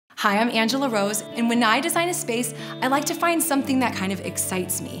Hi, I'm Angela Rose, and when I design a space, I like to find something that kind of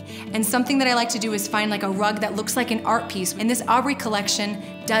excites me. And something that I like to do is find like a rug that looks like an art piece, and this Aubrey Collection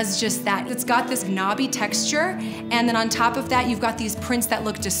does just that. It's got this knobby texture, and then on top of that, you've got these prints that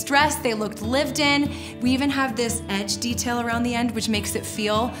look distressed, they looked lived in. We even have this edge detail around the end, which makes it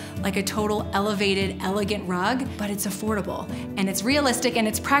feel like a total elevated, elegant rug, but it's affordable, and it's realistic, and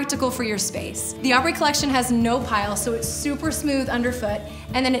it's practical for your space. The Aubrey Collection has no pile, so it's super smooth underfoot,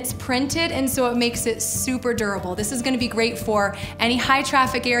 and then it's printed, and so it makes it super durable. This is gonna be great for any high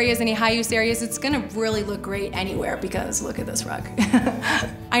traffic areas, any high use areas. It's gonna really look great anywhere because look at this rug.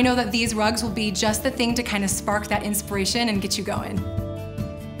 I know that these rugs will be just the thing to kind of spark that inspiration and get you going.